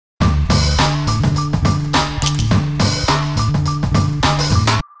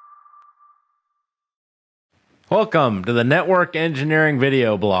Welcome to the Network Engineering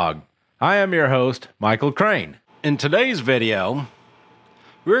Video Blog. I am your host, Michael Crane. In today's video,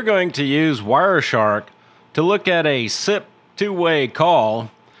 we're going to use Wireshark to look at a SIP two-way call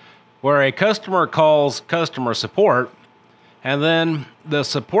where a customer calls customer support and then the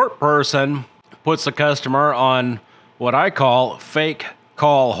support person puts the customer on what I call fake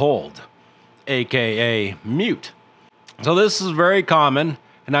call hold, aka mute. So this is very common,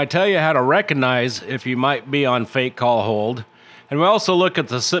 and I tell you how to recognize if you might be on fake call hold. And we also look at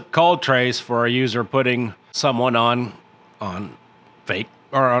the SIP call trace for a user putting someone on fake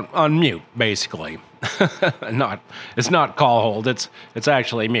or on mute, basically. It's not call hold, it's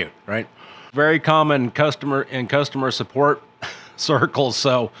actually mute, right? Very common in customer support circles,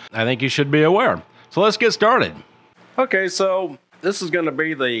 so I think you should be aware. So let's get started. Okay, so this is going to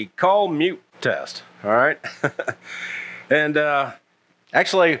be the call mute test, all right? And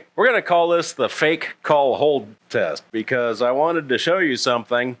actually, we're going to call this the fake call hold test because I wanted to show you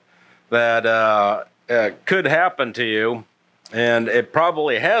something that could happen to you, and it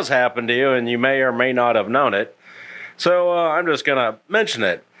probably has happened to you, and you may or may not have known it. So I'm just going to mention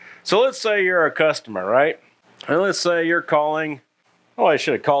it. So let's say you're a customer, right? And let's say you're calling, oh, I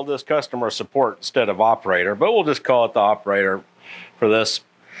should have called this customer support instead of operator, but we'll just call it the operator for this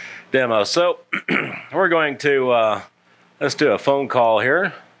demo. So we're going to, let's do a phone call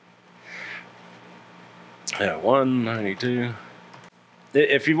here. Yeah, 192.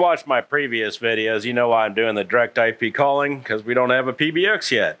 If you've watched my previous videos, you know why I'm doing the direct IP calling, because we don't have a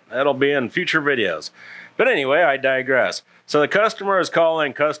PBX yet. That'll be in future videos. But anyway, I digress. So the customer is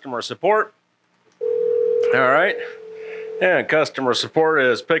calling customer support. All right. And customer support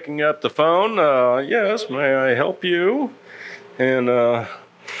is picking up the phone. Yes, may I help you? And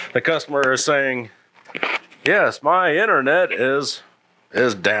the customer is saying, yes, my internet is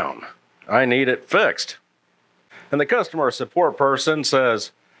down. I need it fixed. And the customer support person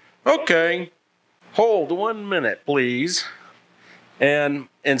says, okay, hold 1 minute, please. And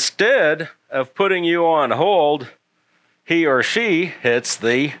instead of putting you on hold, he or she hits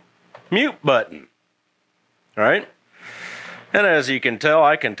the mute button, right? And as you can tell,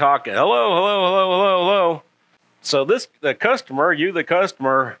 I can talk, hello, hello, hello, hello, hello. So the customer,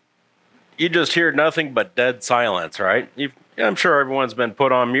 you just hear nothing but dead silence, right? I'm sure everyone's been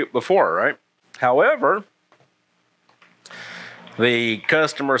put on mute before, right? However, the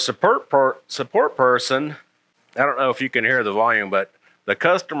customer support person, I don't know if you can hear the volume, but the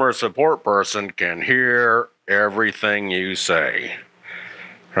customer support person can hear everything you say,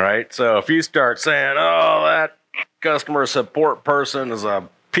 right? So if you start saying, oh, that customer support person is a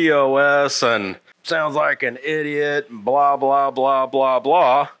POS and sounds like an idiot, and blah, blah, blah, blah,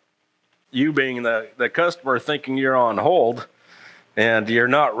 blah, you being the customer thinking you're on hold, and you're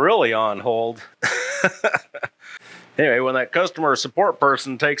not really on hold. Anyway, when that customer support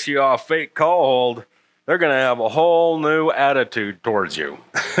person takes you off fake call hold, they're going to have a whole new attitude towards you.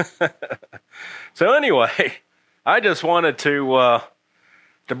 So anyway, I just wanted to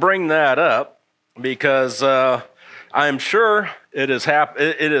bring that up because I'm sure it has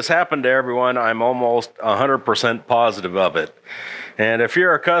happened to everyone. I'm almost 100% positive of it. And if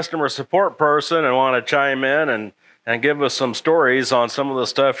you're a customer support person and want to chime in and give us some stories on some of the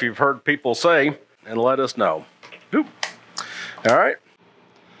stuff you've heard people say, and let us know. Oop. All right.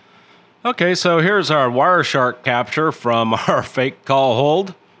 Okay, so here's our Wireshark capture from our fake call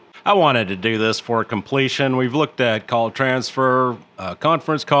hold. I wanted to do this for completion. We've looked at call transfer,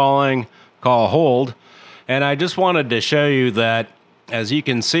 conference calling, call hold, and I just wanted to show you that, as you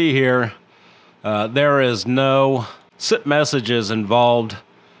can see here, there is no SIP messages involved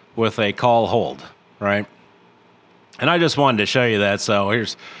with a call hold, right? And I just wanted to show you that. So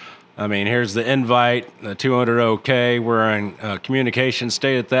here's the invite, the 200 OK. We're in communication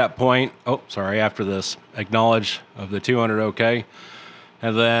state at that point. Oh, sorry, after this acknowledge of the 200 OK.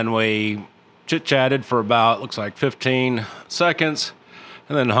 And then we chit-chatted for about, looks like 15 seconds,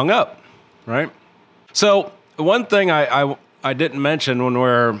 and then hung up, right? So one thing I didn't mention when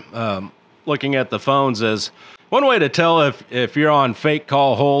we're looking at the phones is, one way to tell if you're on fake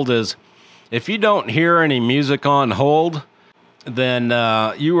call hold is if you don't hear any music on hold, then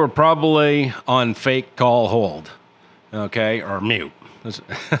you were probably on fake call hold, okay, or mute.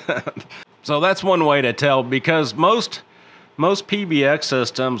 So that's one way to tell, because most PBX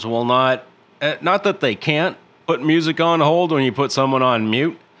systems will not that they can't put music on hold when you put someone on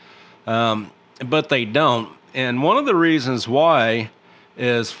mute, but they don't. And one of the reasons why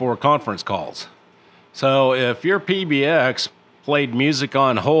is for conference calls. So if your PBX played music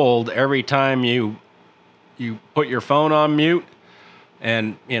on hold every time you put your phone on mute,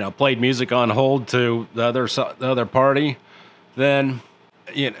 and played music on hold to the other party, then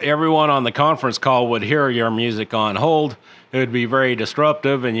everyone on the conference call would hear your music on hold. It would be very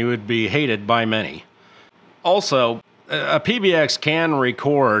disruptive, and you would be hated by many. Also, a PBX can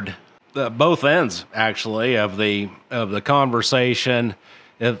record both ends actually of the conversation.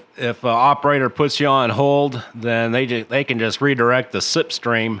 If an operator puts you on hold, then they can just redirect the SIP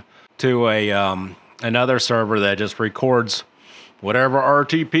stream to another server that just records whatever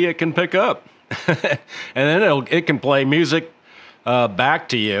RTP it can pick up, and then it can play music back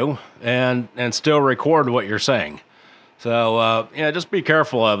to you and still record what you're saying. So just be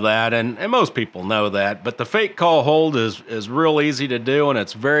careful of that, and most people know that. But the fake call hold is real easy to do, and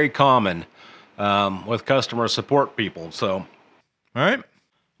it's very common with customer support people. So, all right,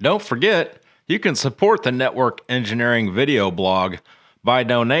 don't forget you can support the Network Engineering video blog by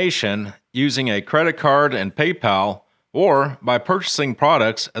donation using a credit card and PayPal, or by purchasing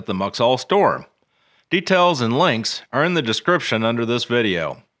products at the Muxall store. Details and links are in the description under this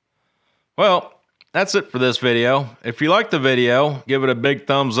video. Well, that's it for this video. If you like the video, give it a big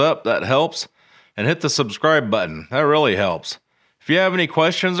thumbs up, that helps, and hit the subscribe button, that really helps. If you have any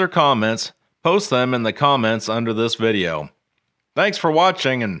questions or comments, post them in the comments under this video. Thanks for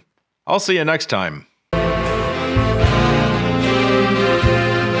watching, and I'll see you next time.